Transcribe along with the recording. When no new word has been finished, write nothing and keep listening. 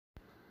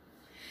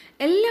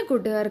എല്ലാ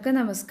കൂട്ടുകാർക്കും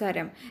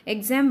നമസ്കാരം.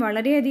 എക്സാം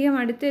വളരെയധികം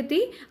അടുത്തെത്തി.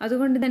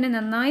 അതുകൊണ്ട് തന്നെ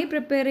നന്നായി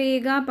പ്രിപ്പയർ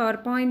ചെയ്യുക. പവർ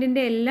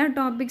പോയിൻറ്റിൻ്റെ എല്ലാ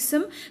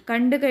ടോപ്പിക്സും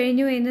കണ്ടു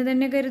കഴിഞ്ഞു എന്ന്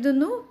തന്നെ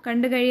കരുതുന്നു.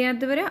 കണ്ടു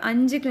കഴിയാത്തവർ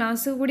 5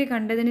 ക്ലാസ് കൂടി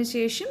കണ്ടതിന്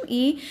ശേഷം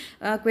ഈ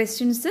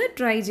ക്വസ്റ്റ്യൻസ്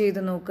ട്രൈ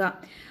ചെയ്ത് നോക്കുക.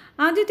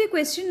 ആദ്യത്തെ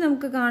ക്വസ്റ്റ്യൻ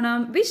നമുക്ക് കാണാം.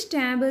 Which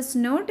tab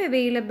is not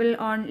available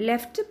on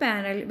left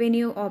panel when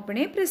you open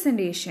A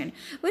presentation?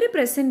 ഒരു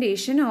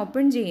പ്രസൻറ്റേഷൻ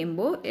ഓപ്പൺ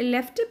ചെയ്യുമ്പോൾ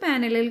ലെഫ്റ്റ്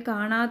പാനലിൽ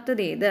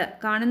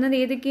കാണുന്നത്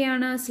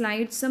ഏതൊക്കെയാണ്?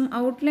 സ്ലൈഡ്സും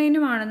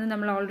ഔട്ട്ലൈനും ആണെന്ന്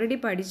നമ്മൾ ഓൾറെഡി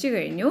പഠിച്ചു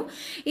കഴിഞ്ഞു.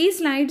 ഈ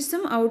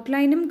സ്ലൈഡ്സും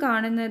ഔട്ട്ലൈനും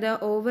കാണുന്നത്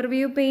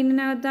ഓവർവ്യൂ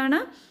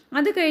പെയിനിനകത്താണ്.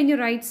 അത് കഴിഞ്ഞ്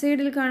റൈറ്റ്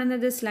സൈഡിൽ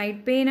കാണുന്നത് സ്ലൈഡ്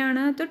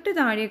പെയിനാണ്. തൊട്ട്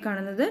താഴെ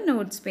കാണുന്നത്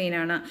നോട്ട്സ്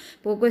പെയിനാണ്.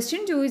 അപ്പോൾ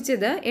ക്വസ്റ്റ്യൻ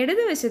ചോദിച്ചത്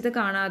ഇടതുവശത്ത്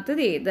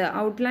കാണാത്തത് ഏത്?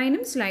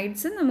 ഔട്ട്ലൈനും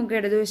സ്ലൈഡ്സും നമുക്ക്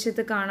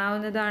ഇടതുവശത്ത്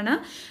കാണാവുന്നതാണ്.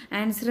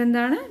 ആൻസർ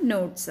എന്താണ്?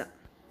 Notes.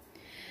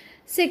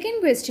 Second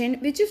question,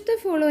 which of the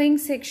following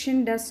section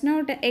does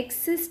not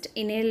exist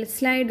in a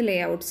slide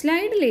layout?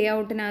 Slide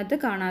layoutനകത്ത്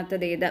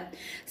കാണാത്തത് ഏത്?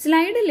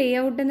 സ്ലൈഡ്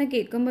ലേഔട്ട് എന്ന്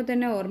കേൾക്കുമ്പോൾ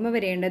തന്നെ ഓർമ്മ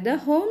വരേണ്ടത്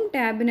ഹോം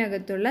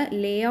ടാബിനകത്തുള്ള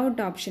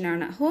ലേഔട്ട്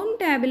ഓപ്ഷനാണ്. Home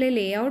ടാബിലെ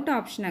layout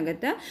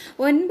ഓപ്ഷനകത്ത്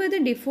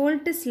 9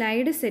 default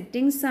slide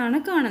settings ആണ്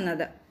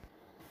കാണുന്നത്.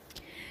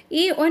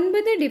 ഈ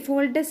 9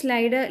 ഡിഫോൾട്ട്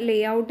സ്ലൈഡ്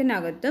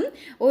ലേഔട്ടിനകത്തും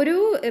ഓരോ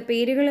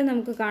പേരുകൾ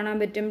നമുക്ക് കാണാൻ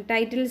പറ്റും.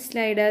 Title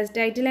slide,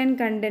 title and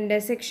content,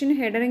 section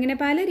header, ഇങ്ങനെ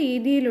പല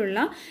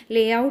രീതിയിലുള്ള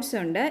ലേഔട്ട്സ്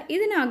ഉണ്ട്.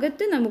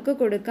 ഇതിനകത്ത് നമുക്ക്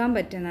കൊടുക്കാൻ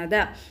പറ്റുന്നത്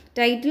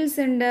ടൈറ്റിൽസ്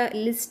ഉണ്ട്,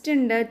 ലിസ്റ്റ്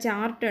ഉണ്ട്,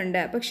 ചാർട്ട്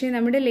ഉണ്ട്. പക്ഷേ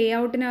നമ്മുടെ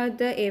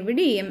ലേഔട്ടിനകത്ത്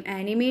എവിടെയും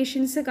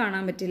ആനിമേഷൻസ്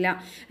കാണാൻ പറ്റില്ല.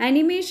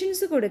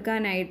 ആനിമേഷൻസ്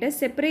കൊടുക്കാനായിട്ട്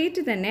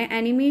സെപ്പറേറ്റ് തന്നെ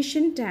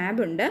ആനിമേഷൻ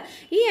ടാബ് ഉണ്ട്.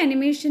 ഈ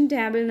ആനിമേഷൻ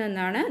ടാബിൽ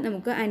നിന്നാണ്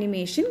നമുക്ക്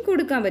ആനിമേഷൻ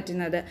കൊടുക്കാൻ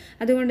പറ്റുന്നത്.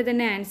 അതുകൊണ്ട്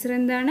തന്നെ ആൻസർ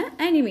എന്താണ്?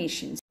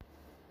 Animations.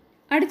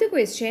 അടുത്ത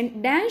question,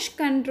 dash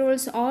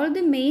controls all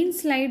the main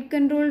slide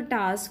control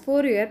task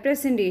for your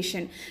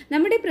presentation?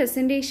 നമ്മുടെ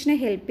പ്രസൻറ്റേഷനെ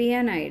ഹെൽപ്പ്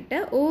ചെയ്യാനായിട്ട്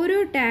ഓരോ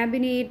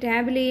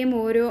ടാബിലെയും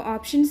ഓരോ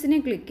ഓപ്ഷൻസിനെ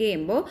ക്ലിക്ക്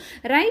ചെയ്യുമ്പോൾ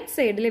റൈറ്റ്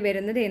സൈഡിൽ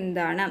വരുന്നത്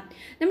എന്താണ്?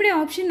 നമ്മുടെ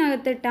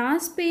ഓപ്ഷനകത്ത്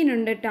ടാസ്ക് പെയിൻ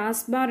ഉണ്ട്,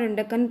 ടാസ്ക് ബാർ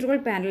ഉണ്ട്, control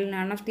panel,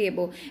 none of the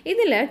above.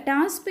 ഇതിൽ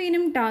ടാസ്ക്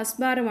പെയിനും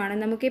ടാസ്ക് ബാറുമാണ്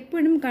നമുക്ക്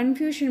എപ്പോഴും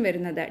കൺഫ്യൂഷൻ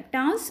വരുന്നത്.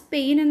 ടാസ്ക്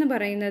പെയിൻ എന്ന്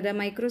പറയുന്നത്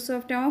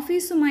മൈക്രോസോഫ്റ്റ്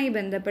ഓഫീസുമായി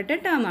ബന്ധപ്പെട്ട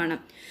ടേമാണ്.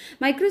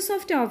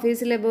 മൈക്രോസോഫ്റ്റ്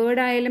ഓഫീസിൽ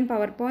വേർഡ് ആയാലും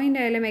പവർ പോയിൻ്റ്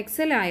ആയാലും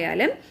എക്സൽ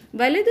ആയാലും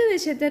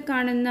വലതുവശത്ത്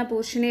കാണുന്ന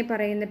പോർഷനെ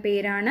പറയുന്ന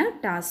പേരാണ്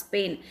ടാസ്ക്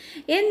പെയിൻ.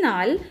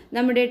 എന്നാൽ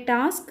നമ്മുടെ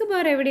ടാസ്ക്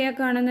ബാർ എവിടെയാണ്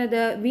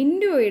കാണുന്നത്?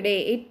 വിൻഡോയുടെ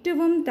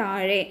ഏറ്റവും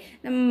താഴെ.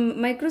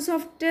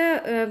 മൈക്രോസോഫ്റ്റ്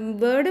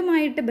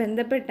വേർഡുമായിട്ട്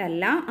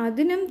ബന്ധപ്പെട്ടല്ല,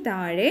 അതിനും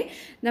താഴെ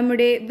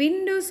നമ്മുടെ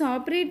വിൻഡോസ്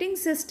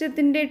ഓപ്പറേറ്റിംഗ്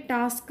സിസ്റ്റത്തിൻ്റെ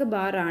ടാസ്ക്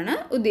ബാറാണ്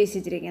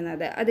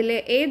ഉദ്ദേശിച്ചിരിക്കുന്നത്. അതിൽ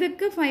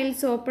ഏതൊക്കെ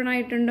ഫയൽസ് ഓപ്പൺ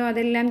ആയിട്ടുണ്ടോ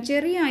അതെല്ലാം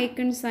ചെറിയ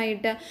ഐക്കൺസ്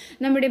ആയിട്ട്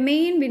നമ്മുടെ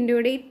മെയിൻ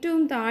വിൻഡോയുടെ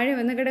ഏറ്റവും താഴെ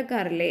വന്ന്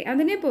കിടക്കാറില്ലേ,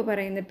 അതിനെപ്പോൾ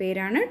പറയുന്ന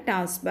പേരാണ്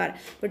ടാസ്ക് ബാർ.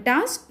 അപ്പോൾ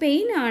ടാസ്ക്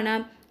പെയിൻ ആണ്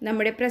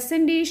നമ്മുടെ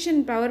പ്രസൻറ്റേഷൻ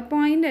പവർ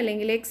പോയിൻ്റ്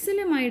അല്ലെങ്കിൽ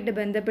എക്സലുമായിട്ട്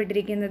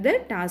ബന്ധപ്പെട്ടിരിക്കുന്നത്.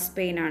 ടാസ്ക്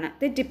പെയിൻ ആണ്,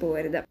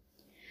 തെറ്റിപ്പോകരുത്.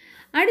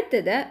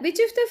 അടുത്തത്,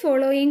 which of the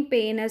following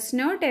pain is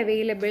not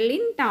available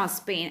in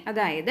task pain?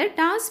 അതായത്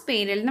ടാസ്ക്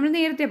പെയിനിൽ നമ്മൾ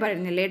നേരത്തെ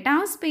പറഞ്ഞില്ലേ,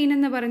 ടാസ്ക് പെയിൻ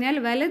എന്ന് പറഞ്ഞാൽ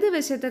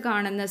വലതുവശത്ത്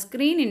കാണുന്ന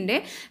സ്ക്രീനിൻ്റെ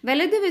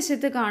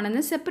വലതുവശത്ത്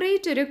കാണുന്ന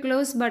സെപ്പറേറ്റ് ഒരു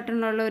ക്ലോസ്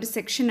ബട്ടണിലുള്ള ഒരു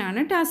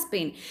സെക്ഷനാണ് ടാസ്ക്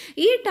പെയിൻ.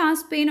 ഈ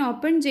ടാസ്ക് പെയിൻ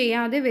ഓപ്പൺ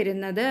ചെയ്യാതെ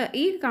വരുന്നത്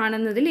ഈ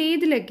കാണുന്നതിൽ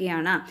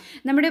ഏതിലൊക്കെയാണ്?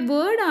 നമ്മുടെ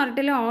വേർഡ്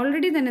ആർട്ടിൽ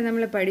ഓൾറെഡി തന്നെ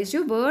നമ്മൾ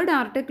പഠിച്ചു. വേർഡ്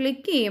ആർട്ട്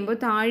ക്ലിക്ക് ചെയ്യുമ്പോൾ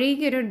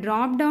താഴേക്ക് ഒരു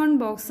ഡ്രോപ്പ് ഡൗൺ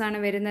ബോക്സ് ആണ്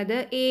വരുന്നത്,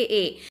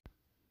 AA.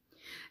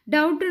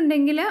 ഡൗട്ട്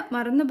ഉണ്ടെങ്കിൽ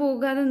മറന്നു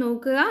പോകാതെ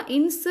നോക്കുക.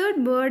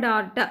 Insert word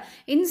art.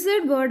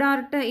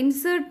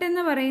 ഇൻസേർട്ട്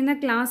എന്ന് പറയുന്ന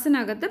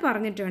ക്ലാസ്സിനകത്ത്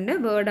പറഞ്ഞിട്ടുണ്ട്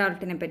വേർഡ്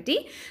ആർട്ടിനെ പറ്റി.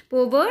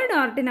 അപ്പോൾ വേർഡ്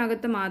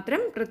ആർട്ടിനകത്ത്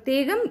മാത്രം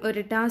പ്രത്യേകം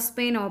ഒരു ടാസ്ക്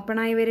പെയിൻ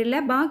ഓപ്പണായി വരില്ല.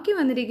 ബാക്കി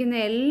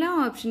വന്നിരിക്കുന്ന എല്ലാ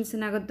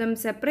ഓപ്ഷൻസിനകത്തും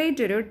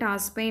സെപ്പറേറ്റ് ഒരു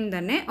ടാസ്ക് പെയിൻ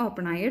തന്നെ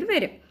ഓപ്പണായി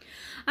വരും.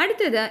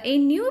 അടുത്തത്, A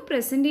new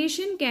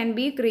presentation can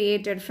be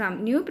created from?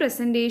 New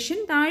presentation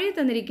താഴെ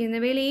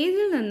തന്നിരിക്കുന്നവയിൽ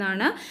ഏതിൽ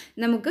നിന്നാണ്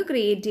നമുക്ക്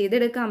ക്രിയേറ്റ്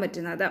ചെയ്തെടുക്കാൻ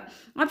പറ്റുന്നത്?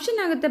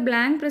 ഓപ്ഷനകത്ത്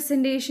blank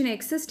presentation,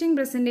 existing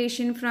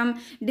presentation, from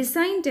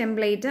design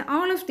template,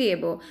 all of the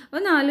above.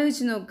 ഒന്ന്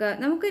ആലോചിച്ച് നോക്കുക.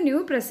 നമുക്ക്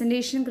ന്യൂ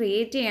പ്രസൻറ്റേഷൻ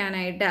ക്രിയേറ്റ്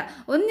ചെയ്യാനായിട്ട്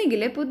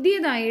ഒന്നുകിൽ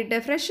പുതിയതായിട്ട്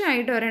ഫ്രഷ്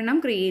ആയിട്ട് ഒരെണ്ണം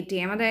ക്രിയേറ്റ്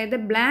ചെയ്യാം, അതായത്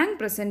ബ്ലാങ്ക്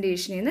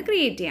പ്രസൻറ്റേഷനിൽ നിന്ന്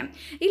ക്രിയേറ്റ് ചെയ്യാം.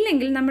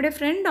 ഇല്ലെങ്കിൽ നമ്മുടെ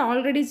ഫ്രണ്ട്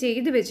ഓൾറെഡി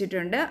ചെയ്ത്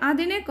വെച്ചിട്ടുണ്ട്,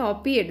 അതിനെ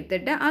കോപ്പി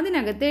എടുത്തിട്ട്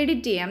അതിനകത്ത്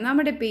എഡിറ്റ് ചെയ്യാം.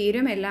 നമ്മുടെ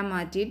പേരും എല്ലാം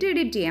മാറ്റിയിട്ട്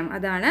എഡിറ്റ് ചെയ്യാം.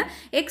 അതാണ്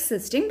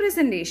എക്സിസ്റ്റിംഗ്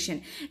പ്രസൻറ്റേഷൻ.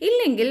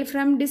 ഇല്ലെങ്കിൽ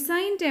ഫ്രം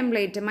ഡിസൈൻ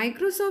ടെംപ്ലേറ്റ്,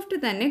 മൈക്രോസോഫ്റ്റ്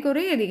തന്നെ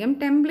കുറേയധികം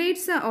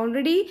ടെംപ്ലേറ്റ്സ്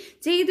ഓൾറെഡി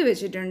ചെയ്തു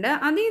വെച്ചിട്ടുണ്ട്.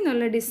 അതിൽ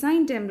നിന്നുള്ള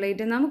ഡിസൈൻ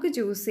ടെംപ്ലേറ്റ് നമുക്ക്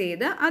ചൂസ്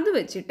ചെയ്ത് അത്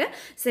വെച്ചിട്ട്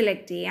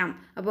സെലക്ട് ചെയ്യാം.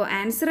 അപ്പോൾ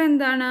ആൻസർ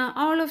എന്താണ്?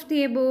 All of the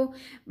above.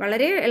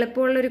 വളരെ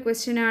എളുപ്പമുള്ളൊരു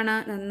ക്വസ്റ്റ്യൻ ആണ്,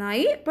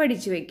 നന്നായി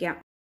പഠിച്ചു വയ്ക്കാം.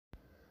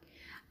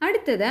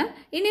 അടുത്തത്,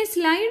 in A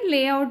slide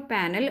layout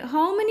panel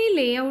how many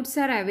layouts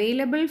are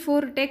available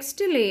for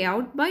text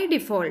layout by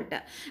default?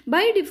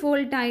 By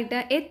ഡിഫോൾട്ടായിട്ട്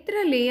എത്ര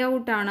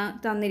ലേഔട്ടാണ്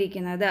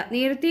തന്നിരിക്കുന്നത്?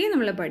 നേരത്തെ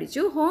നമ്മൾ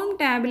പഠിച്ചു. ഹോം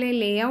ടാബിലെ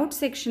ലേഔട്ട്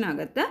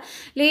സെക്ഷനകത്ത്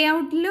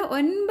ലേഔട്ടിൽ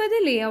 9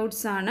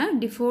 ലേഔട്ട്സ് ആണ്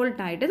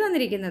ഡിഫോൾട്ടായിട്ട്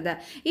തന്നിരിക്കുന്നത്.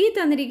 ഈ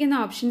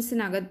തന്നിരിക്കുന്ന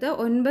ഓപ്ഷൻസിനകത്ത്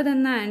 9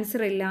 എന്ന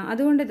ആൻസർ ഇല്ല.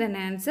 അതുകൊണ്ട്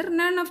തന്നെ answer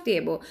none of the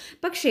above.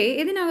 പക്ഷേ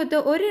ഇതിനകത്ത്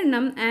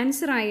ഒരെണ്ണം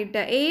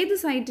ആൻസറായിട്ട് ഏത്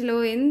സൈറ്റിലോ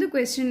എന്ത്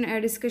ക്വസ്റ്റ്യൻ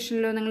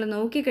ഡിസ്കഷനിലോ നിങ്ങൾ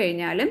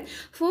നോക്കിക്കഴിഞ്ഞാൽ കഴിഞ്ഞാലും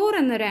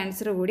 4 എന്നൊരു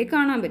ആൻസർ കൂടി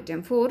കാണാൻ പറ്റും.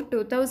 4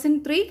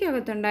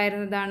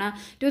 2003-ക്കകത്തുണ്ടായിരുന്നതാണ്.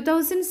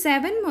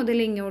 2007 മുതൽ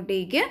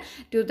ഇങ്ങോട്ടേക്ക്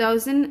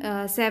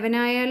 2007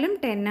 ആയാലും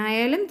 10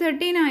 ആയാലും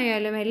 13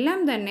 ആയാലും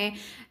എല്ലാം തന്നെ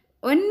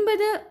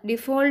 9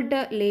 ഡിഫോൾട്ട്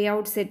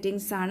ലേഔട്ട്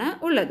സെറ്റിങ്സ് ആണ്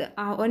ഉള്ളത്.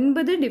 ആ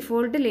 9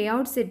 ഡിഫോൾട്ട്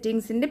ലേഔട്ട്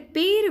സെറ്റിങ്സിൻ്റെ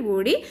പേര്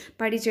കൂടി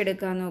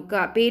പഠിച്ചെടുക്കാൻ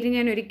നോക്കുക. പേര്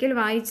ഞാൻ ഒരിക്കൽ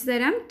വായിച്ചു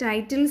തരാം.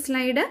 Title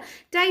slide,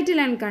 title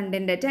and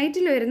content.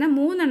 Title വരുന്ന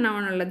 3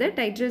 എണ്ണമാണുള്ളത്.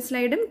 ടൈറ്റിൽ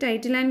സ്ലൈഡും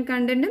ടൈറ്റിൽ ആൻഡ്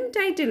കണ്ടൻറ്റും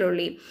ടൈറ്റിൽ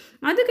ഉള്ളി.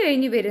 അത്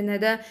കഴിഞ്ഞ്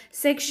വരുന്നത്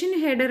സെക്ഷൻ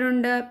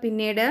ഹെഡറുണ്ട്.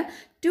 പിന്നീട്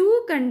to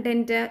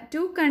content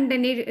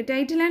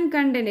title and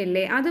content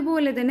ഇല്ലേ,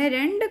 അതുപോലെ തന്നെ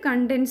 2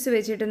 കണ്ടൻറ്റ്സ്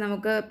വെച്ചിട്ട്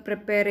നമുക്ക്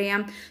പ്രിപ്പയർ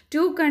ചെയ്യാം.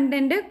 2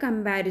 കണ്ടൻറ്റ്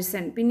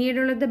കമ്പാരിസൺ,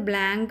 പിന്നീടുള്ളത്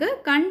ബ്ലാങ്ക്,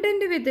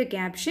 കണ്ടൻറ്റ് വിത്ത്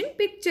ക്യാപ്ഷൻ,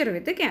 പിക്ചർ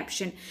വിത്ത്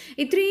ക്യാപ്ഷൻ.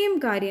 ഇത്രയും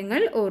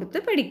കാര്യങ്ങൾ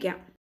ഓർത്ത് പഠിക്കാം.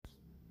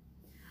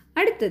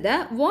 അടുത്തത്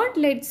what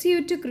let's you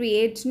to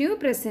create new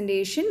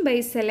presentation by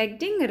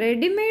selecting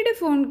readymade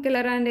phone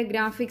colour and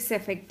graphics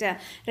effect.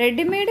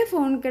 Readymade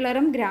phone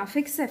കളറും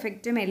ഗ്രാഫിക്സ്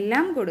എഫക്റ്റും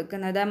എല്ലാം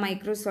കൊടുക്കുന്നത്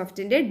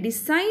മൈക്രോസോഫ്റ്റിൻ്റെ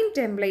ഡിസൈൻ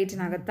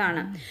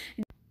ടെംപ്ലേറ്റിനകത്താണ്.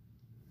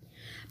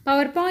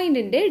 പവർ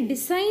പോയിൻറ്റിൻ്റെ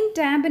ഡിസൈൻ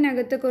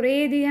ടാബിനകത്ത്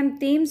കുറേയധികം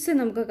തീംസ്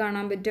നമുക്ക്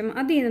കാണാൻ പറ്റും.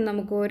 അതിൽ നിന്ന്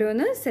നമുക്ക്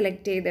ഓരോന്ന്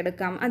സെലക്ട്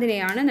ചെയ്തെടുക്കാം.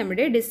 അതിനെയാണ്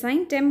നമ്മുടെ ഡിസൈൻ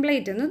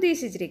ടെംപ്ലേറ്റ് എന്ന്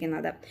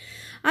ഉദ്ദേശിച്ചിരിക്കുന്നത്.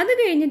 അത്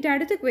കഴിഞ്ഞിട്ട്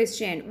അടുത്ത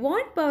question,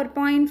 watt power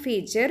point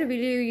feature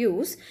will you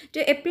use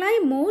to apply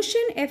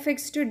motion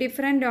effects to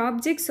different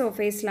objects of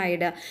A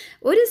slide.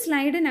 ഒരു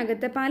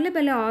സ്ലൈഡിനകത്ത് പല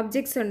പല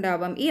ഓബ്ജക്ട്സ്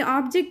ഉണ്ടാവാം. ഈ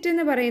ഓബ്ജക്റ്റ്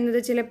എന്ന് പറയുന്നത്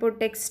ചിലപ്പോൾ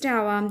ടെക്സ്റ്റ്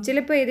ആവാം,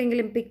 ചിലപ്പോൾ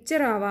ഏതെങ്കിലും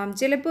പിക്ചർ ആവാം,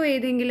 ചിലപ്പോൾ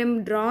ഏതെങ്കിലും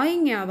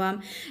ഡ്രോയിങ് ആവാം.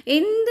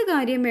 എന്ത്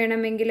കാര്യം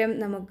വേണമെങ്കിലും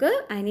നമുക്ക്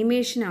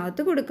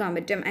അനിമേഷനകത്ത് കൊടുക്കാൻ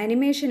പറ്റും.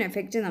 അനിമേഷൻ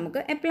എഫക്റ്റ് നമുക്ക്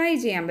അപ്ലൈ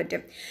ചെയ്യാൻ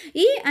പറ്റും.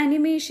 ഈ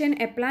അനിമേഷൻ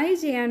അപ്ലൈ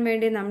ചെയ്യാൻ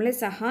വേണ്ടി നമ്മളെ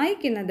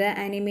സഹായിക്കുന്നത്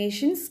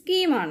അനിമേഷൻ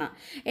സ്കീമാണ്.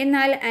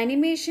 എന്നാൽ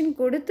അനിമേഷൻ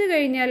കൊടുത്തു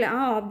കഴിഞ്ഞാൽ ആ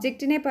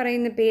ഓബ്ജക്റ്റിനെ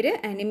പറയുന്ന പേര്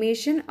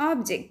അനിമേഷൻ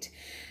ഓബ്ജക്റ്റ്.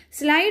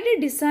 സ്ലൈഡ്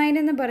ഡിസൈൻ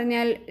എന്ന്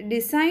പറഞ്ഞാൽ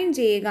ഡിസൈൻ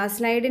ചെയ്യുക,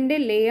 സ്ലൈഡിൻ്റെ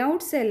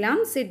ലേഔട്ട്സ് എല്ലാം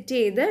സെറ്റ്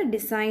ചെയ്ത്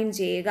ഡിസൈൻ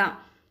ചെയ്യുക.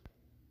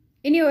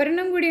 ഇനി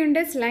ഒരെണ്ണം കൂടിയുണ്ട്,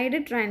 സ്ലൈഡ്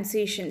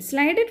ട്രാൻസിഷൻ.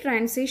 സ്ലൈഡ്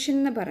ട്രാൻസിഷൻ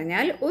എന്ന്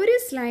പറഞ്ഞാൽ ഒരു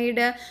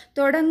സ്ലൈഡ്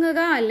തുടങ്ങുക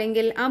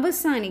അല്ലെങ്കിൽ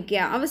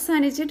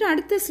അവസാനിച്ചിട്ട്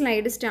അടുത്ത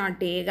സ്ലൈഡ്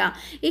സ്റ്റാർട്ട് ചെയ്യുക.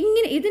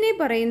 ഇതിനെ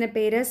പറയുന്ന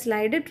പേര്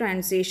സ്ലൈഡ്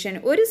ട്രാൻസിഷൻ.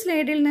 ഒരു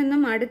സ്ലൈഡിൽ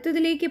നിന്നും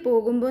അടുത്തതിലേക്ക്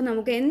പോകുമ്പോൾ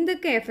നമുക്ക്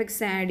എന്തൊക്കെ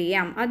എഫക്ട്സ് ആഡ്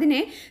ചെയ്യാം,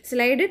 അതിനെ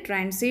സ്ലൈഡ്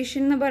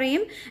ട്രാൻസിഷൻ എന്ന്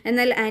പറയും.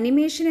 എന്നാൽ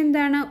അനിമേഷൻ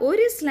എന്താണ്?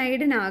 ഒരു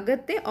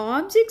സ്ലൈഡിനകത്തെ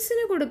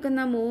ഓബ്ജക്ട്സിന്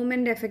കൊടുക്കുന്ന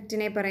മൂവ്മെൻറ്റ്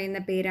എഫക്റ്റിനെ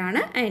പറയുന്ന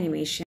പേരാണ്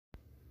അനിമേഷൻ.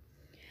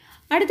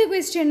 അടുത്ത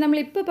ക്വസ്റ്റ്യൻ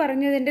നമ്മളിപ്പോൾ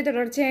പറഞ്ഞതിൻ്റെ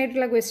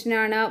തുടർച്ചയായിട്ടുള്ള ക്വസ്റ്റ്യൻ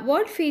ആണ്,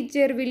 what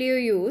feature will you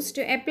use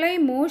to apply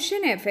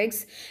motion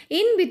effects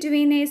in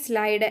between A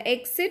slide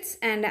exits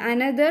and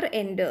another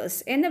enters.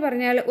 എന്ന്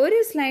പറഞ്ഞാൽ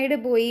ഒരു സ്ലൈഡ്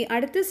പോയി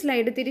അടുത്ത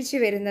സ്ലൈഡ് തിരിച്ചു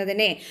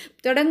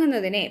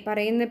തുടങ്ങുന്നതിനെ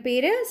പറയുന്ന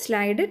പേര്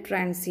സ്ലൈഡ്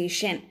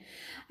ട്രാൻസിഷൻ.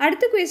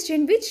 അടുത്ത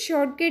question, which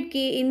short cut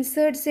key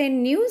ഇൻസേർട്ട്സ് A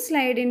new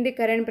slide in the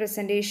current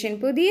presentation.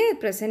 പുതിയ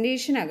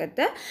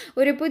പ്രസൻറ്റേഷനകത്ത്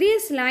ഒരു പുതിയ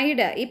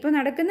സ്ലൈഡ്, ഇപ്പോൾ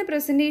നടക്കുന്ന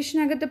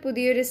പ്രസൻറ്റേഷനകത്ത്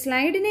പുതിയൊരു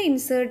സ്ലൈഡിനെ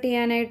ഇൻസേർട്ട്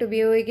ചെയ്യാനായിട്ട്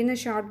ഉപയോഗിക്കുന്ന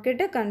ഷോർട്ട്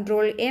കട്ട്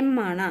Ctrl+M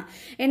ആണ്.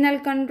 എന്നാൽ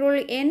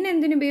Ctrl+N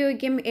എന്തിനു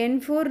ഉപയോഗിക്കും? N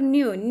for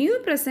new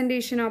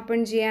presentation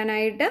open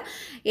ചെയ്യാനായിട്ട്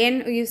N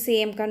യൂസ്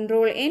ചെയ്യും,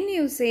 Ctrl+N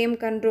യൂസ് ചെയ്യും,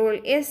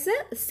 Ctrl+S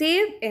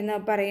സേവ് എന്ന്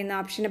പറയുന്ന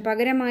ഓപ്ഷന്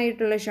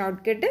പകരമായിട്ടുള്ള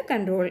ഷോർട്ട് കട്ട്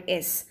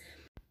Ctrl+S.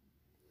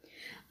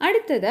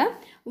 അടുത്തത്,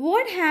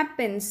 what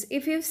happens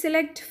if you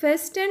select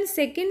first and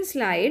second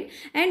slide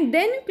and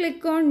then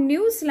click on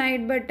new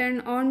slide button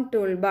on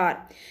toolbar?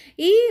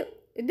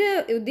 ഇത്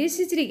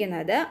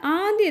ഉദ്ദേശിച്ചിരിക്കുന്നത്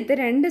ആദ്യത്തെ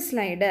 2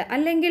 slide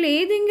അല്ലെങ്കിൽ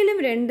ഏതെങ്കിലും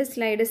 2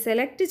 സ്ലൈഡ്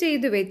സെലക്ട്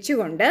ചെയ്ത്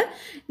വെച്ചുകൊണ്ട്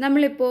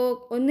നമ്മളിപ്പോൾ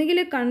ഒന്നുകിൽ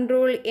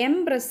Ctrl+M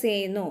പ്രസ്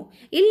ചെയ്യുന്നു,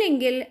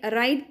 ഇല്ലെങ്കിൽ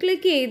റൈറ്റ്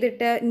ക്ലിക്ക്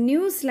ചെയ്തിട്ട്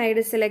ന്യൂ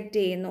സ്ലൈഡ് സെലക്ട്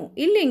ചെയ്യുന്നു,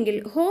 ഇല്ലെങ്കിൽ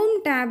ഹോം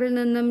ടാബിൽ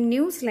നിന്നും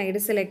ന്യൂ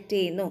സ്ലൈഡ് സെലക്ട്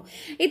ചെയ്യുന്നു.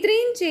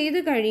 ഇത്രയും ചെയ്ത്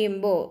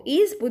കഴിയുമ്പോൾ ഈ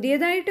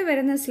പുതിയതായിട്ട്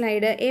വരുന്ന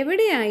സ്ലൈഡ്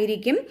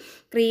എവിടെയായിരിക്കും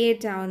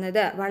ക്രിയേറ്റ്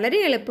ആവുന്നത്? വളരെ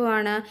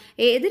എളുപ്പമാണ്.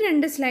 ഏത്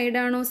 2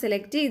 സ്ലൈഡാണോ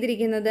സെലക്ട്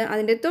ചെയ്തിരിക്കുന്നത്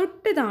അതിൻ്റെ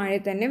തൊട്ട് താഴെ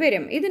തന്നെ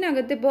വരും.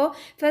 ഇതിനകത്തിപ്പോൾ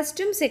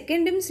ഫസ്റ്റും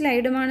സെക്കൻഡും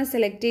സ്ലൈഡുമാണ്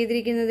സെലക്ട്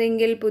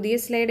ചെയ്തിരിക്കുന്നതെങ്കിൽ പുതിയ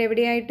സ്ലൈഡ്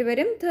എവിടെയായിട്ട്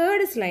വരും?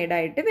 3rd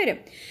സ്ലൈഡായിട്ട് വരും.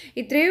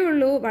 ഇത്രയേ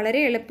ഉള്ളൂ.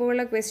 വളരെ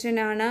എളുപ്പമുള്ള ക്വസ്റ്റ്യൻ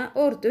ആണ്,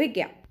 ഓർത്തു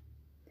വയ്ക്കാം.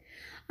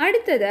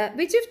 അടുത്തത്,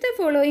 which of the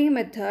following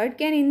method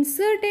can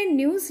insert A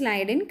new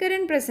slide in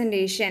current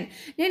presentation.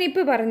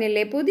 ഞാനിപ്പോൾ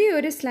പറഞ്ഞില്ലേ,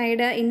 പുതിയൊരു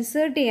സ്ലൈഡ്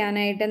ഇൻസേർട്ട്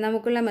ചെയ്യാനായിട്ട്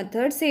നമുക്കുള്ള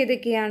മെത്തേഡ്സ്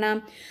ഏതൊക്കെയാണ്?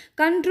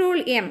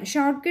 Ctrl+M,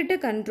 ഷോർട്ട് കട്ട്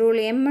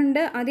Ctrl+M ഉണ്ട്.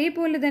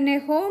 അതേപോലെ തന്നെ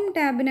ഹോം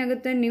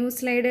ടാബിനകത്ത് ന്യൂ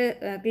സ്ലൈഡ്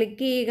ക്ലിക്ക്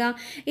ചെയ്യുക,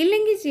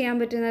 ഇല്ലെങ്കിൽ ചെയ്യാൻ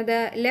പറ്റുന്നത്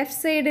ലെഫ്റ്റ്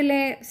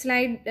സൈഡിലെ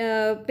സ്ലൈഡ്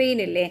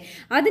പെയിനില്ലേ,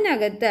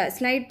 അതിനകത്ത്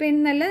സ്ലൈഡ് പെയിൻ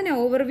എന്നല്ല,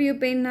 ഓവർവ്യൂ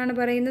പെയിൻ എന്നാണ്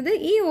പറയുന്നത്.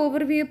 ഈ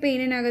ഓവർവ്യൂ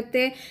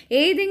പെയിനിനകത്തെ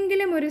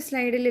ഏതെങ്കിലും ഒരു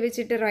സ്ലൈഡിൽ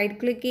വെച്ചിട്ട് റൈറ്റ്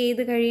ക്ലിക്ക്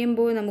ചെയ്ത്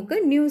കഴിയുമ്പോൾ നമുക്ക്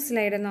ന്യൂ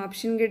സ്ലൈഡ് എന്ന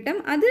ഓപ്ഷൻ കിട്ടും.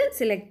 അത്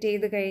സെലക്ട്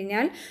ചെയ്ത്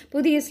കഴിഞ്ഞാൽ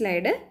പുതിയ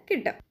സ്ലൈഡ്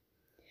കിട്ടും.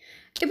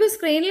 ഇപ്പോൾ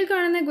സ്ക്രീനിൽ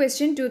കാണുന്ന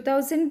ക്വസ്റ്റ്യൻ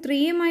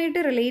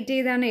 2003 റിലേറ്റ്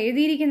ചെയ്താണ്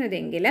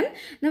എഴുതിയിരിക്കുന്നതെങ്കിലും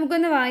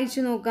നമുക്കൊന്ന്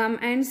വായിച്ചു നോക്കാം.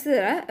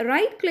 Answer: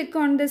 right click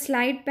on the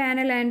slide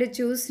panel and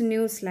choose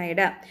new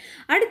slide.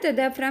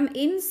 അടുത്തത് from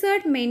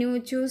insert menu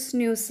choose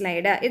new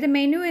slide. ഇത്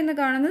മെനു എന്ന്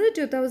കാണുന്നത്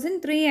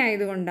 2003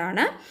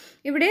 ആയതുകൊണ്ടാണ്.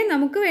 ഇവിടെ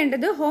നമുക്ക്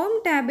വേണ്ടത് home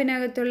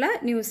ടാബിനകത്തുള്ള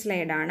new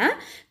സ്ലൈഡാണ്.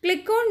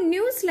 Click on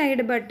new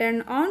slide button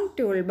on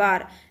tool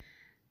bar.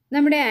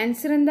 നമ്മുടെ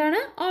ആൻസർ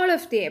എന്താണ്? All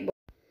of the above.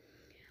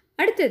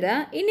 അടുത്തത്,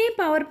 ഇനി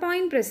power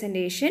point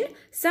presentation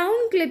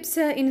sound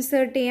clips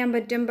insert ചെയ്യാൻ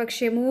പറ്റും,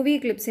 പക്ഷേ മൂവി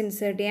ക്ലിപ്സ്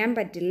ഇൻസേർട്ട് ചെയ്യാൻ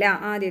പറ്റില്ല.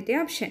 ആദ്യത്തെ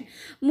option.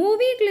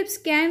 Movie clips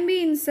can be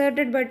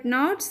inserted but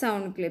not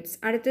sound clips.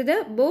 അടുത്തത്,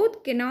 ബോത്ത്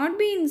കനോട്ട്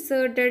ബി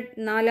ഇൻസേർട്ടഡ്.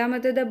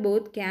 നാലാമത്തത്,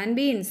 ബോത്ത് ക്യാൻ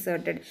ബി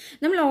ഇൻസേർട്ടഡ്.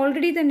 നമ്മൾ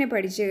ഓൾറെഡി തന്നെ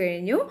പഠിച്ചു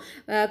കഴിഞ്ഞു.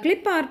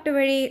 ക്ലിപ്പ് ആർട്ട്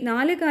വഴി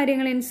 4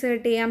 കാര്യങ്ങൾ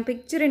ഇൻസേർട്ട് ചെയ്യാം.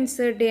 പിക്ചർ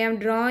ഇൻസേർട്ട് ചെയ്യാം,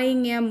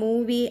 ഡ്രോയിങ്,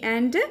 മൂവി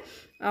ആൻഡ്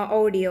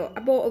ഓഡിയോ.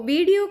 അപ്പോൾ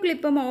വീഡിയോ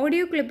ക്ലിപ്പും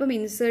ഓഡിയോ ക്ലിപ്പും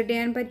ഇൻസേർട്ട്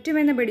ചെയ്യാൻ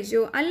പറ്റുമെന്ന്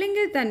പഠിച്ചു.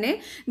 അല്ലെങ്കിൽ തന്നെ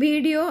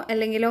വീഡിയോ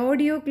അല്ലെങ്കിൽ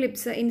ഓഡിയോ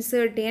ക്ലിപ്സ്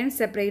ഇൻസേർട്ട് ചെയ്യാൻ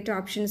സെപ്പറേറ്റ്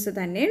ഓപ്ഷൻസ്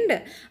തന്നെ ഉണ്ട്.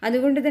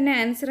 അതുകൊണ്ട് തന്നെ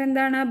ആൻസർ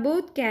എന്താണ്?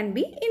 Both can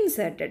be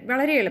inserted.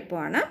 വളരെ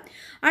എളുപ്പമാണ്.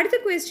 അടുത്ത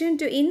question,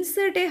 to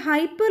insert A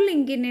hyper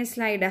link in A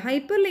slide.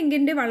 Hyper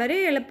ലിങ്കിൻ്റെ വളരെ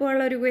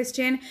എളുപ്പമുള്ള ഒരു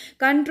ക്വസ്റ്റ്യൻ.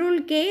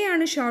 Ctrl+K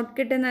ആണ് ഷോർട്ട്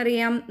കട്ട്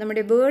എന്നറിയാം.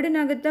 നമ്മുടെ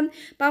വേർഡിനകത്തും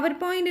പവർ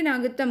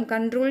പോയിന്റിനകത്തും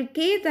Ctrl+K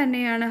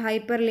തന്നെയാണ്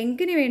ഹൈപ്പർ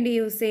ലിങ്കിന് വേണ്ടി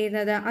യൂസ്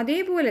ചെയ്യുന്നത്.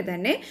 അതേപോലെ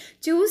തന്നെ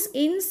choose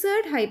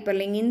insert hyper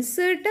link.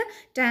 Insert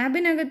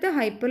ടാബിനകത്ത്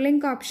hyper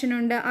link option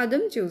ഉണ്ട്,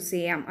 അതും ചൂസ്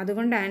ചെയ്യാം.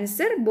 അതുകൊണ്ട്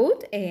answer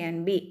both A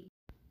and B.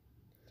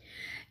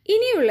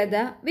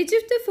 ഇനിയുള്ളത്, which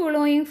of the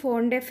following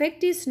font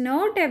effect is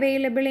not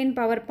available in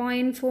power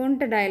point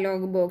font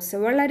dialogue box.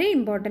 വളരെ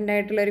ഇമ്പോർട്ടൻ്റ്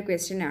ആയിട്ടുള്ള ഒരു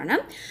ക്വസ്റ്റ്യൻ ആണ്.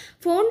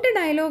 Font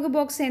dialogue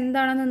box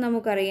എന്താണെന്ന്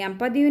നമുക്കറിയാം.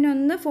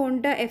 11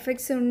 ഫോണ്ട്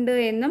എഫക്ട്സ് ഉണ്ട്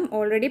എന്നും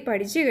ഓൾറെഡി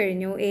പഠിച്ചു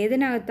കഴിഞ്ഞു.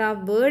 ഏതിനകത്ത്?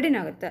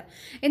 വേർഡിനകത്ത്.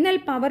 എന്നാൽ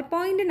പവർ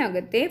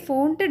പോയിന്റിനകത്തെ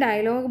ഫോണ്ട്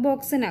ഡയലോഗ്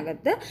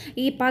ബോക്സിനകത്ത്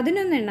ഈ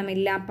 11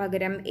 എണ്ണമില്ല,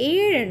 പകരം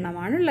 7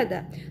 എണ്ണമാണുള്ളത്.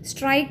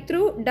 Strike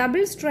through,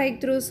 double strike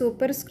through,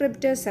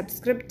 superscript,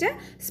 subscript,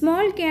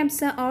 small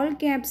caps, all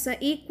caps,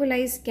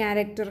 equalise,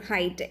 character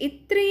height.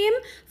 ഇത്രയും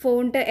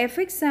ഫോണ്ട്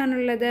എഫക്ട്സ്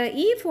ആണുള്ളത്.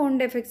 ഈ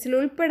ഫോണ്ട് എഫക്ട്സിൽ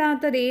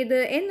ഉൾപ്പെടാത്തത് ഏത്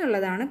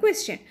എന്നുള്ളതാണ്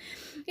ക്വസ്റ്റ്യൻ.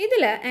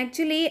 ഇതിൽ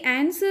ആക്ച്വലി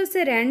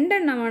ആൻസേഴ്സ് 2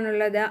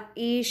 എണ്ണമാണുള്ളത്.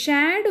 ഈ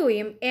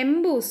ഷാഡോയും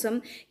എംബോസും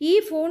ഈ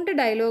ഫോണ്ട്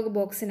ഡയലോഗ്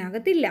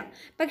ബോക്സിനകത്തില്ല.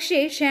 പക്ഷേ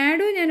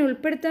ഷാഡോ ഞാൻ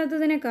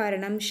ഉൾപ്പെടുത്താത്തതിന്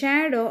കാരണം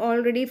ഷാഡോ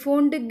ഓൾറെഡി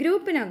ഫോണ്ട്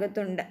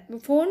ഗ്രൂപ്പിനകത്തുണ്ട്.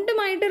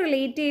 ഫോണ്ടുമായിട്ട്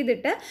റിലേറ്റ്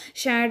ചെയ്തിട്ട്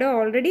ഷാഡോ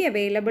ഓൾറെഡി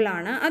അവൈലബിൾ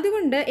ആണ്.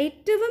 അതുകൊണ്ട്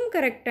ഏറ്റവും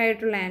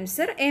കറക്റ്റായിട്ടുള്ള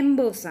ആൻസർ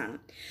എംബോസ് ആണ്.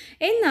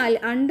 എന്നാൽ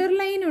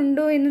അണ്ടർലൈൻ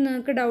ഉണ്ടോ എന്ന്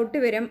നിങ്ങൾക്ക് ഡൗട്ട്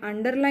വരും.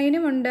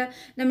 അണ്ടർലൈനും ഉണ്ട്.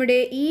 നമ്മുടെ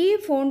ഈ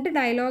ഫോണ്ട്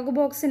ഡയലോഗ്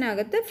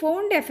ബോക്സിനകത്ത്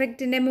ഫോണ്ട്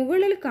എഫക്റ്റിൻ്റെ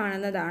മുകളിൽ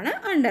കാണുന്നതാണ്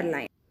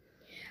അണ്ടർലൈൻ.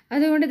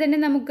 അതുകൊണ്ട് തന്നെ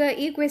നമുക്ക്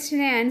ഈ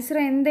ക്വസ്റ്റിനെ ആൻസർ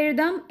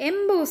എന്തെഴുതാം?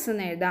 എംബോസ്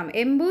എന്ന് എഴുതാം.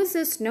 Emboss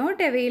is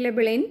not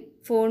available in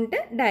font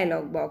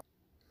dialogue box.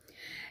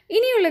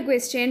 ഇനിയുള്ള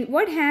question,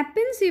 what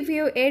happens if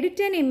you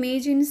edit an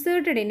image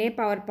inserted in A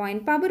power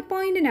point. Power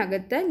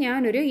പോയിന്റിനകത്ത്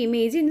ഞാനൊരു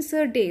ഇമേജ്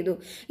ഇൻസേർട്ട് ചെയ്തു.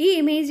 ഈ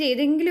ഇമേജ്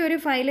ഏതെങ്കിലും ഒരു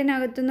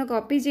ഫയലിനകത്തുനിന്ന്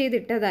കോപ്പി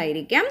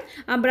ചെയ്തിട്ടതായിരിക്കാം,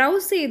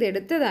 ബ്രൗസ്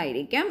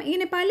ചെയ്തെടുത്തതായിരിക്കാം.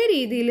 ഇങ്ങനെ പല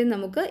രീതിയിലും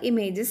നമുക്ക്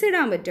ഇമേജസ്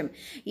ഇടാൻ പറ്റും.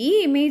 ഈ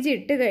ഇമേജ്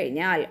ഇട്ട്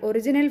കഴിഞ്ഞാൽ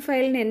ഒറിജിനൽ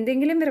ഫയലിന്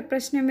എന്തെങ്കിലും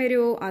പ്രശ്നം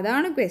വരുമോ?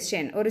 അതാണ്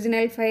ക്വസ്റ്റ്യൻ.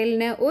 ഒറിജിനൽ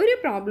ഫയലിന് ഒരു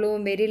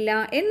പ്രോബ്ലവും വരില്ല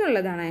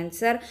എന്നുള്ളതാണ്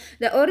answer.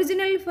 The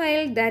original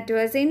file that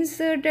was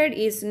inserted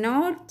is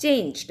not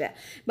changed.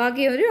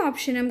 ബാക്കി ഒരു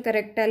ഓപ്ഷനും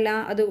കറക്റ്റ് അല്ല.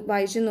 അത്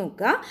വായിച്ചു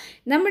നോക്കുക.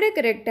 നമ്മുടെ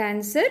കറക്റ്റ്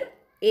ആൻസർ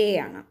എ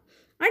ആണ്.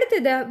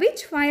 അടുത്തത്,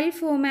 which file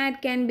format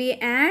can be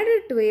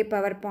added to A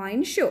power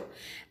point show.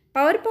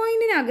 Power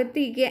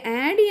പോയിന്റിനകത്തേക്ക്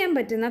add ചെയ്യാൻ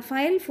പറ്റുന്ന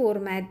ഫയൽ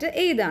ഫോർമാറ്റ്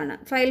ഏതാണ്?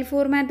 ഫയൽ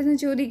ഫോർമാറ്റ് എന്ന്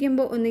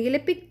ചോദിക്കുമ്പോൾ ഒന്നുകിൽ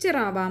പിക്ചർ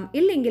ആവാം,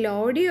 ഇല്ലെങ്കിൽ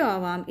ഓഡിയോ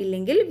ആവാം,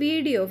 ഇല്ലെങ്കിൽ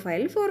വീഡിയോ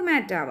ഫയൽ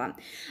ഫോർമാറ്റ് ആവാം.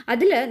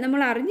 അതിൽ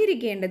നമ്മൾ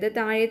അറിഞ്ഞിരിക്കേണ്ടത്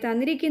താഴെ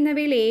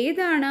തന്നിരിക്കുന്നവയിൽ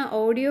ഏതാണ്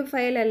ഓഡിയോ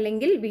ഫയൽ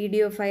അല്ലെങ്കിൽ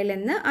വീഡിയോ ഫയൽ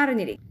എന്ന്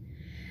അറിഞ്ഞിരിക്കും.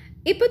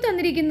 ഇപ്പോൾ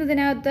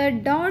തന്നിരിക്കുന്നതിനകത്ത്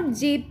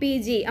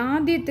 .jpg,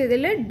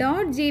 ആദ്യത്തേതിൽ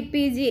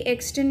 .jpg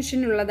എക്സ്റ്റൻഷൻ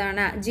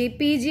ഉള്ളതാണ്.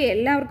 JPG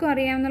എല്ലാവർക്കും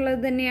അറിയാവുന്നുള്ളത്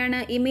തന്നെയാണ്.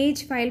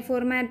 Image file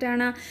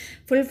ഫോർമാറ്റാണ്.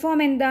 ഫുൾ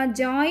ഫോം എന്താ?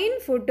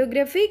 Joint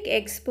photographic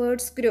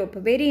experts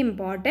group. Very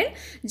important.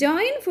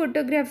 Joint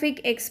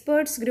photographic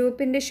experts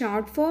ഗ്രൂപ്പിൻ്റെ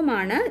ഷോർട്ട്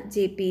ഫോമാണ്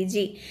JPG.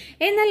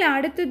 എന്നാൽ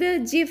അടുത്തത്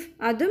ജിഫ്,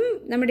 അതും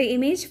നമ്മുടെ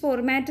ഇമേജ്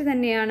ഫോർമാറ്റ്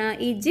തന്നെയാണ്.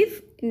 ഈ GIF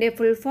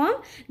full form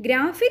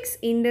graphics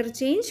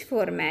interchange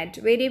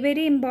format. Very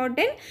very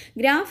important.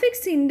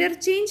 Graphics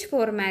interchange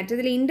format.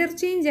 ഇതിൽ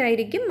ഇൻ്റർചേഞ്ച്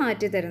ആയിരിക്കും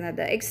മാറ്റി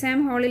തരുന്നത്. എക്സാം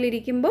ഹാളിൽ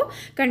ഇരിക്കുമ്പോൾ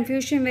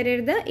കൺഫ്യൂഷൻ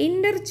വരരുത്.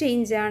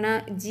 ഇൻ്റർചേഞ്ച് ആണ്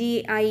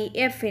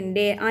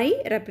GIFൻ്റെ I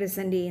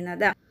റെപ്രസെൻ്റ്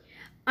ചെയ്യുന്നത്.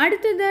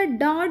 അടുത്തത്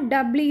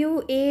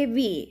 .wav.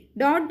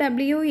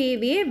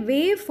 .wav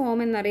വേവ് ഫോം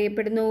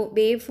എന്നറിയപ്പെടുന്നു.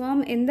 വേവ് ഫോം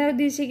എന്താ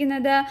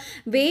ഉദ്ദേശിക്കുന്നത്?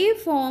 Wave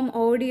form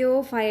audio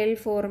file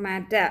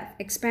format.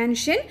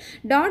 Expansion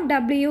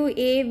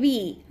 .wav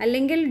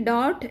അല്ലെങ്കിൽ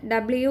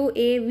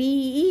 .wave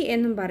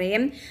എന്നും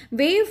പറയും.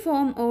 Wave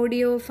form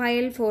audio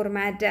file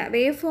format.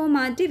 Wave form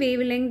മാറ്റി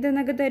വേവ് ലെങ്ത്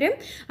എന്നൊക്കെ തരും.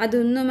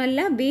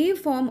 അതൊന്നുമല്ല, wave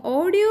form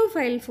audio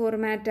file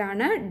format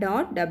ആണ്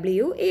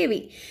 .wav.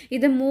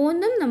 ഇത്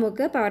മൂന്നും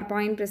നമുക്ക് പവർ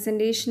പോയിന്റ്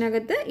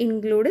പ്രസൻറ്റേഷനകത്ത് ഇതിനകത്ത്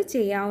ഇൻക്ലൂഡ്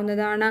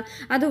ചെയ്യാവുന്നതാണ്.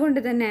 അതുകൊണ്ട്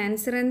തന്നെ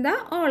ആൻസർ എന്താ?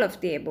 All of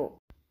the above.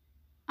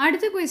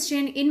 അടുത്ത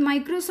question, in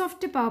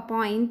Microsoft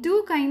PowerPoint 2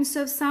 kinds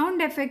of sound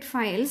effect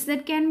files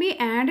that can be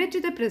added to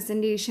the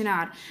presentation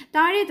are.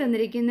 താഴെ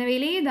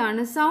തന്നിരിക്കുന്നവയിൽ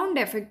ഏതാണ് സൗണ്ട്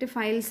എഫക്റ്റ്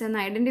ഫയൽസ് എന്ന്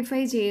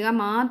ഐഡൻറ്റിഫൈ ചെയ്യുക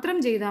മാത്രം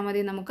ചെയ്താൽ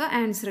മതി, നമുക്ക്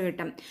ആൻസർ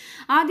കിട്ടും.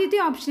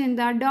 ആദ്യത്തെ ഓപ്ഷൻ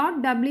എന്താ?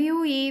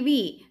 .wav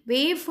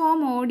wave form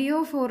audio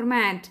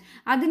format,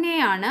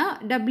 അതിനെയാണ്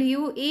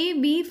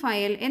WAV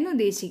ഫയൽ എന്ന്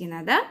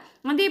ഉദ്ദേശിക്കുന്നത്.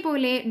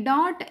 അതേപോലെ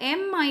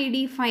 .mid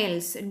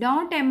files,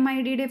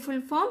 .midയുടെ full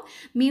form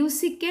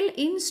musical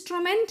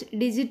instrument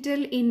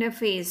digital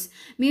interface.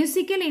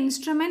 Musical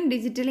instrument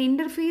digital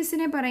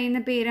ഇൻ്റർഫേസിനെ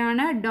പറയുന്ന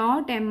പേരാണ്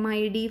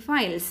 .mid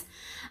ഫയൽസ്.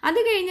 അത്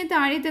കഴിഞ്ഞ്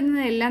താഴെ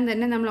തന്നതെല്ലാം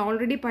തന്നെ നമ്മൾ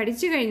ഓൾറെഡി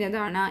പഠിച്ചു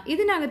കഴിഞ്ഞതാണ്.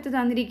 ഇതിനകത്ത്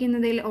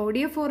തന്നിരിക്കുന്നതിൽ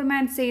ഓഡിയോ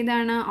ഫോർമാറ്റ്സ്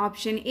ഏതാണ്?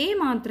 ഓപ്ഷൻ എ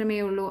മാത്രമേ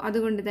ഉള്ളൂ.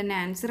 അതുകൊണ്ട് തന്നെ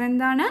ആൻസർ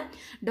എന്താണ്?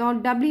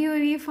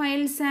 .wav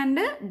files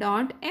and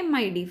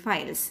 .mid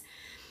files.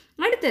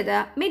 അടുത്തത്,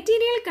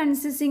 material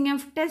consisting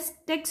of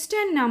text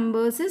and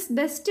numbers is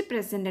best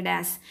presented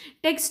as.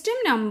 ടെക്സ്റ്റും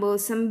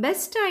നമ്പേഴ്സും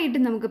ബെസ്റ്റായിട്ട്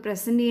നമുക്ക്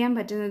പ്രസൻറ്റ് ചെയ്യാൻ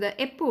പറ്റുന്നത്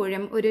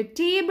എപ്പോഴും ഒരു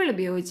ടേബിൾ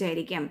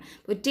ഉപയോഗിച്ചായിരിക്കും.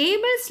 ഒരു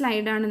ടേബിൾ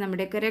സ്ലൈഡാണ്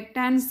നമ്മുടെ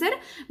correct answer.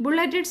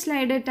 Bulleted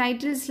slide,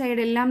 title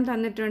slide എല്ലാം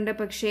തന്നിട്ടുണ്ട്.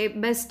 പക്ഷേ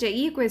ബെസ്റ്റ്,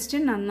 ഈ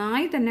ക്വസ്റ്റ്യൻ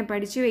നന്നായി തന്നെ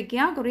പഠിച്ചു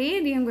വയ്ക്കുക.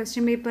 കുറേയധികം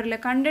ക്വസ്റ്റ്യൻ പേപ്പറിൽ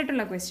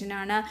കണ്ടിട്ടുള്ള ക്വസ്റ്റ്യൻ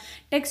ആണ്.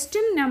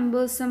 ടെക്സ്റ്റും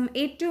നമ്പേഴ്സും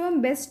ഏറ്റവും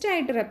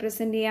ബെസ്റ്റായിട്ട്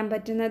റെപ്രസെൻറ്റ് ചെയ്യാൻ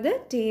പറ്റുന്നത്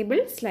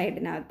ടേബിൾ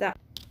സ്ലൈഡിനകത്ത്.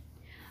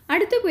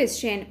 അടുത്ത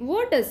question,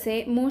 what is A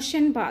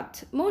motion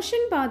path?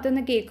 Motion path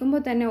എന്ന്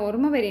കേൾക്കുമ്പോൾ തന്നെ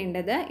ഓർമ്മ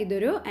വരേണ്ടത്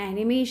ഇതൊരു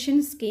ആനിമേഷൻ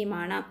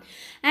സ്കീമാണ്.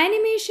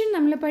 ആനിമേഷൻ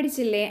നമ്മൾ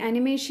പഠിച്ചില്ലേ?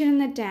 ആനിമേഷൻ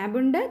എന്ന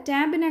ടാബുണ്ട്.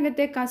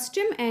 ടാബിനകത്തെ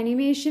കസ്റ്റം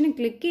ആനിമേഷൻ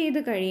ക്ലിക്ക് ചെയ്ത്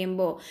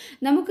കഴിയുമ്പോൾ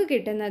നമുക്ക്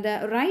കിട്ടുന്നത്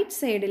റൈറ്റ്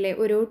സൈഡിലെ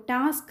ഒരു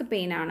ടാസ്ക്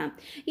പെയിനാണ്.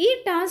 ഈ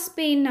task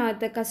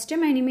പെയിനകത്ത്, custom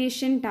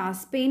animation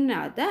task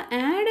പെയിനകത്ത്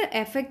add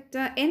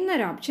effect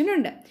എന്നൊരു ഓപ്ഷൻ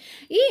ഉണ്ട്.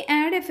 ഈ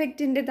ആഡ്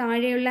എഫക്റ്റിൻ്റെ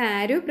താഴെയുള്ള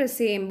ആരോ പ്രസ്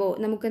ചെയ്യുമ്പോൾ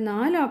നമുക്ക്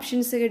 4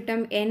 ഓപ്ഷൻസ്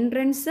കിട്ടും.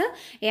 Entrance,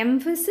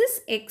 emphasis,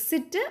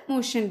 exit,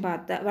 motion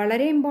path.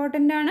 വളരെ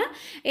ഇമ്പോർട്ടൻ്റ് ആണ്.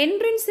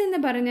 എൻട്രൻസ് എന്ന്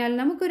പറഞ്ഞാൽ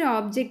നമുക്കൊരു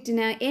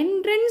ഓബ്ജക്റ്റിന്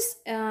എൻട്രൻസ്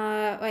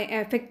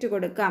എഫക്റ്റ്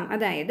കൊടുക്കാം.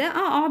 അതായത്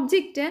ആ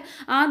ഓബ്ജക്റ്റ്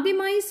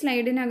ആദ്യമായി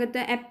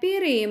സ്ലൈഡിനകത്ത്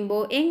അപ്പിയർ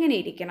ചെയ്യുമ്പോൾ എങ്ങനെ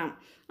ഇരിക്കണം,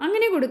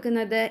 അങ്ങനെ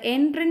കൊടുക്കുന്നത്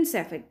എൻട്രൻസ്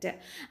എഫക്റ്റ്.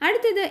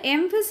 അടുത്തത്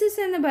എംഫസിസ്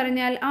എന്ന്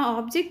പറഞ്ഞാൽ ആ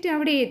ഓബ്ജക്റ്റ്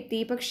അവിടെ എത്തി,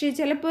 പക്ഷേ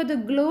ചിലപ്പോൾ അത്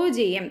ഗ്ലോ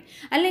ചെയ്യും,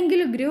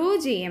 അല്ലെങ്കിൽ ഗ്രോ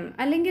ചെയ്യും,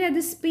 അല്ലെങ്കിൽ അത്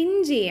സ്പിൻ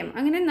ചെയ്യും.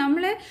 അങ്ങനെ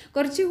നമ്മളെ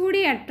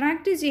കുറച്ചുകൂടി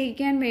അട്രാക്റ്റ്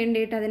ചെയ്യിക്കാൻ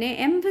വേണ്ടിയിട്ട് അതിനെ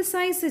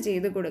എംഫസൈസ്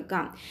ചെയ്ത്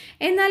കൊടുക്കാം.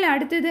 എന്നാൽ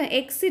അടുത്തത്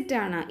എക്സിറ്റ്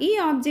ആണ്. ഈ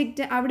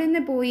ഓബ്ജക്റ്റ് അവിടെ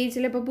നിന്ന് പോയി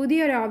ചിലപ്പോൾ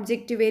പുതിയൊരു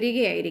ഓബ്ജക്റ്റ്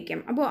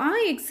വരികയായിരിക്കും. അപ്പോൾ ആ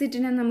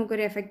എക്സിറ്റിന്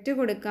നമുക്കൊരു എഫക്റ്റ്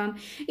കൊടുക്കാം.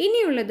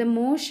 ഇനിയുള്ളത്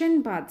മോഷൻ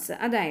പാത്ത്സ്,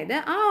 അതായത്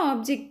ആ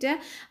ഓബ്ജക്റ്റ്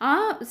ആ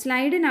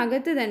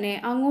സ്ലൈഡിനകത്ത് തന്നെ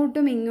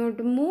അങ്ങോട്ടും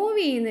ഇങ്ങോട്ടും മൂവ്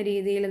ചെയ്യുന്ന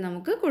രീതിയിൽ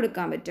നമുക്ക്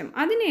കൊടുക്കാൻ പറ്റും.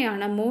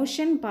 അതിനെയാണ്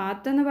മോഷൻ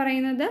പാത്ത് എന്ന്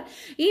പറയുന്നത്.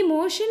 ഈ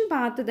മോഷൻ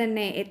പാത്ത്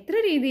തന്നെ എത്ര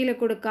രീതിയിൽ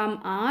കൊടുക്കാം?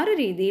 6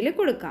 രീതിയിൽ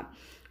കൊടുക്കാം.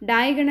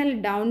 Diagonal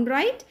down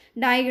right,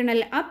 diagonal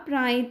up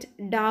right,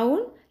 down,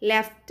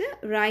 left,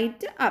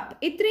 right, up.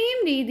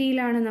 ഇത്രയും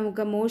രീതിയിലാണ്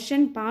നമുക്ക്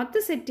മോഷൻ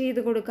പാത്ത് സെറ്റ്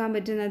ചെയ്ത് കൊടുക്കാൻ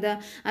പറ്റുന്നത്.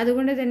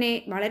 അതുകൊണ്ട് തന്നെ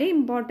വളരെ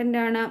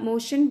ഇമ്പോർട്ടൻ്റ് ആണ്.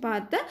 മോഷൻ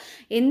പാത്ത്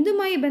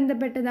എന്തുമായി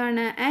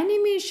ബന്ധപ്പെട്ടതാണ്?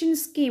 ആനിമേഷൻ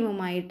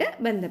സ്കീമുമായിട്ട്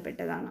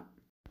ബന്ധപ്പെട്ടതാണ്.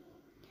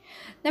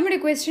 നമ്മുടെ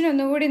ക്വസ്റ്റ്യൻ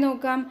ഒന്നുകൂടി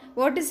നോക്കാം.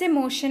 What is A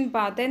motion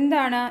path?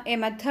 എന്താണ്? A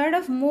method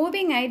of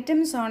moving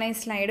items on A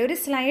slide. ഒരു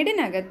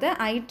സ്ലൈഡിനകത്ത്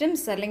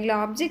ഐറ്റംസ് അല്ലെങ്കിൽ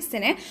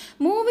ഓബ്ജക്ട്സിനെ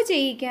മൂവ്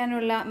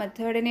ചെയ്യിക്കാനുള്ള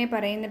മെത്തേഡിനെ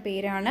പറയുന്ന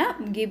പേരാണ്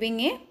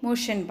ഗിവിങ് എ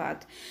മോഷൻ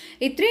പാത്ത്.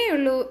 ഇത്രയേ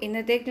ഉള്ളൂ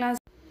ഇന്നത്തെ ക്ലാസ്.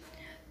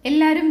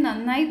 എല്ലാവരും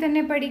നന്നായി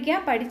തന്നെ പഠിക്കുക.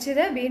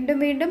 പഠിച്ചത് വീണ്ടും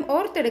വീണ്ടും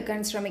ഓർത്തെടുക്കാൻ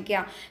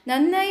ശ്രമിക്കുക.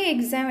 നന്നായി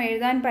എക്സാം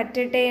എഴുതാൻ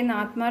പറ്റട്ടെ എന്ന്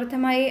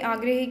ആത്മാർത്ഥമായി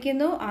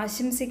ആഗ്രഹിക്കുന്നു,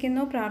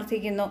 ആശംസിക്കുന്നു,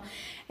 പ്രാർത്ഥിക്കുന്നു.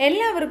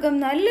 എല്ലാവർക്കും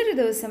നല്ലൊരു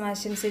ദിവസം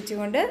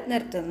ആശംസിച്ചുകൊണ്ട്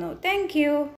നിർത്തുന്നു. താങ്ക്